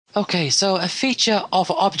Okay, so a feature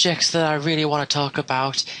of objects that I really want to talk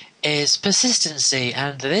about is persistency,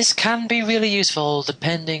 and this can be really useful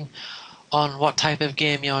depending on what type of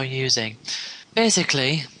game you're using.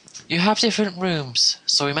 Basically, you have different rooms,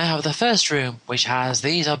 so we might have the first room which has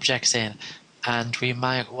these objects in, and we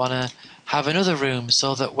might want to have another room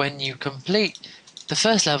so that when you complete the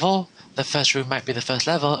first level, the first room might be the first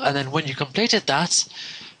level, and then when you completed that,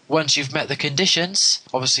 once you've met the conditions,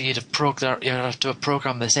 obviously you'd have to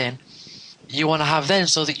program this in. You want to have then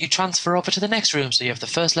so that you transfer over to the next room. So you have the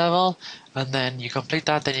first level, and then you complete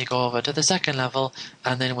that, then you go over to the second level,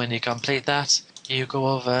 and then when you complete that, you go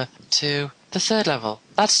over to the third level.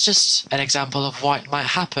 That's just an example of what might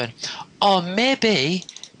happen. Or maybe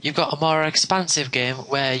you've got a more expansive game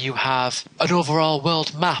where you have an overall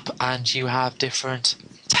world map and you have different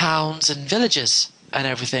towns and villages and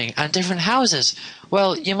everything, and different houses.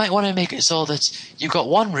 Well, you might want to make it so that you've got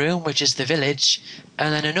one room, which is the village,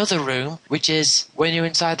 and then another room, which is when you're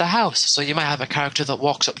inside the house. So you might have a character that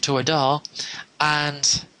walks up to a door,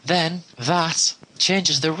 and then that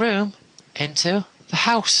changes the room into the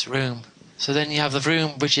house room. So then you have the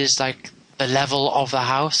room which is like the level of the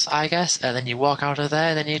house, I guess, and then you walk out of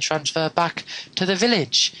there, and then you transfer back to the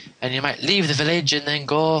village, and you might leave the village and then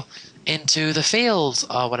go into the fields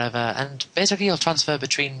or whatever, and basically you'll transfer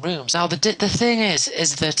between rooms. Now the thing is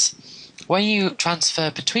that when you transfer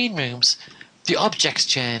between rooms, the objects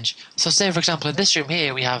change. So say for example in this room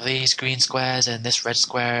here we have these green squares and this red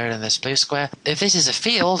square and this blue square. If this is a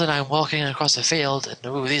field and I'm walking across a field and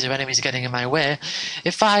ooh, these are enemies getting in my way,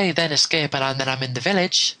 if I then escape and then I'm in the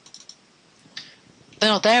village, they're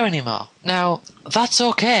not there anymore. Now, that's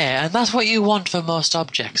okay, and that's what you want for most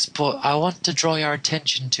objects, but I want to draw your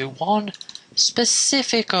attention to one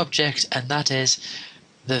specific object, and that is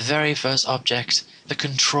the very first object, the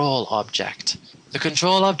control object. The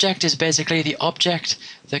control object is basically the object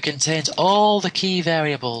that contains all the key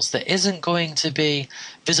variables that isn't going to be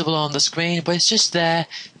visible on the screen, but it's just there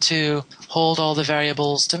to hold all the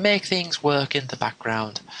variables, to make things work in the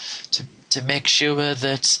background, to make sure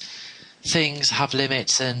that things have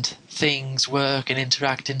limits and things work and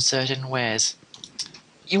interact in certain ways.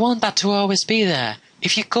 You want that to always be there.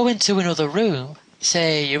 If you go into another room,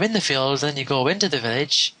 say you're in the field and you go into the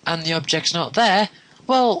village and the object's not there,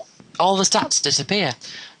 well, all the stats disappear.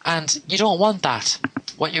 And you don't want that.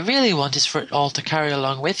 What you really want is for it all to carry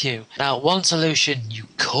along with you. Now, one solution you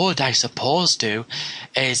could, I suppose, do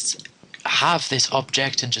is have this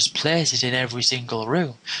object and just place it in every single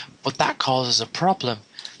room. But that causes a problem.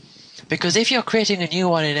 Because if you're creating a new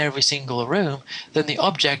one in every single room, then the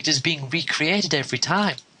object is being recreated every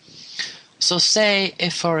time. So say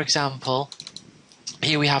if, for example,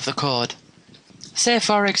 here we have the code. Say,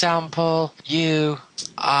 for example, you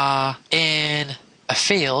are in a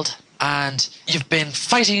field and you've been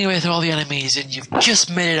fighting with all the enemies and you've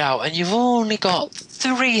just made it out and you've only got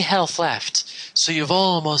 3 health left. So you're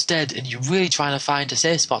almost dead and you're really trying to find a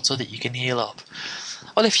safe spot so that you can heal up.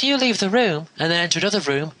 Well, if you leave the room and then enter another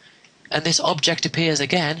room, and this object appears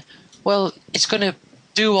again, well, it's going to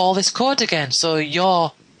do all this code again, so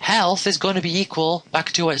your health is going to be equal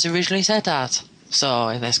back to what it's originally set at. So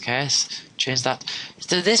in this case, change that.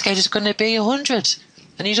 So this case is going to be 100,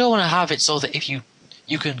 and you don't want to have it so that if you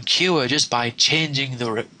can cure just by changing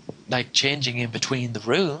changing in between the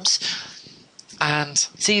rooms. And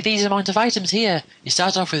see these amount of items here. You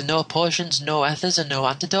start off with no potions, no ethers, and no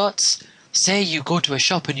antidotes. Say you go to a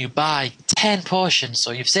shop and you buy 10 potions,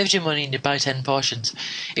 so you've saved your money and you buy 10 potions.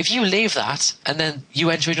 If you leave that and then you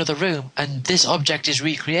enter another room and this object is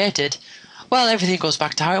recreated, well, everything goes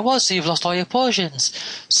back to how it was, so you've lost all your potions.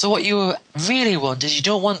 So what you really want is you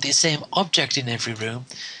don't want the same object in every room.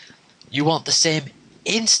 You want the same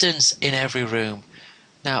instance in every room.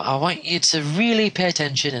 Now, I want you to really pay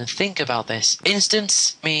attention and think about this.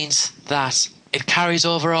 Instance means that it carries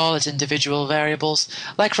over all its individual variables.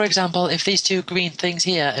 Like, for example, if these 2 green things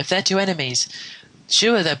here, if they're 2 enemies,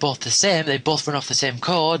 sure, they're both the same, they both run off the same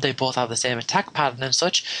code, they both have the same attack pattern and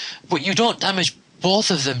such, but you don't damage both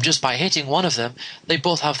of them just by hitting one of them. They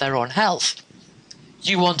both have their own health.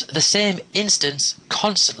 You want the same instance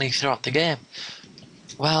constantly throughout the game.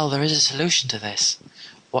 Well, there is a solution to this.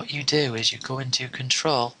 What you do is you go into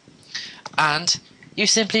Control, and you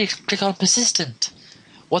simply click on Persistent.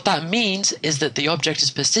 What that means is that the object is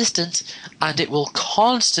persistent and it will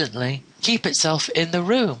constantly keep itself in the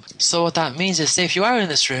room. So what that means is, say if you are in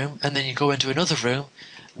this room and then you go into another room,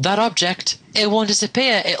 that object, it won't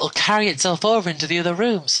disappear. It'll carry itself over into the other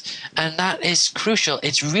rooms. And that is crucial.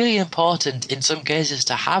 It's really important in some cases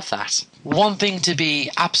to have that. One thing to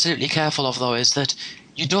be absolutely careful of though is that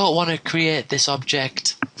you don't want to create this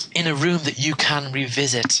object in a room that you can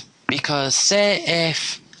revisit. Because say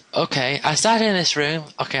if, okay, I started in this room,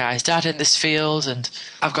 okay, I started in this field and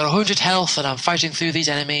I've got 100 health and I'm fighting through these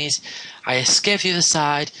enemies, I escaped the other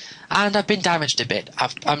side and I've been damaged a bit.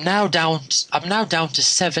 I'm now down to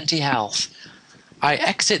 70 health. I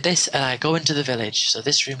exit this and I go into the village. So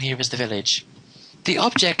this room here is the village. The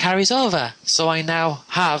object carries over, so I now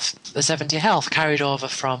have the 70 health carried over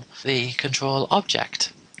from the control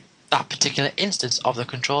object. That particular instance of the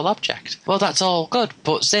control object. Well, that's all good,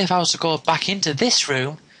 but say if I was to go back into this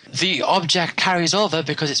room, the object carries over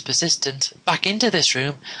because it's persistent back into this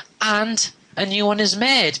room, and a new one is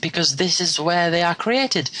made because this is where they are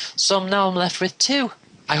created. So now I'm left with 2.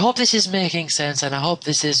 I hope this is making sense and I hope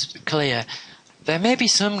this is clear. There may be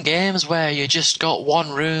some games where you just got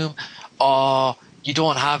one room, or you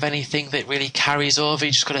don't have anything that really carries over,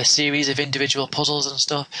 you just got a series of individual puzzles and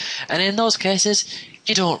stuff, and in those cases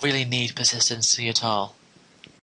you don't really need persistency at all.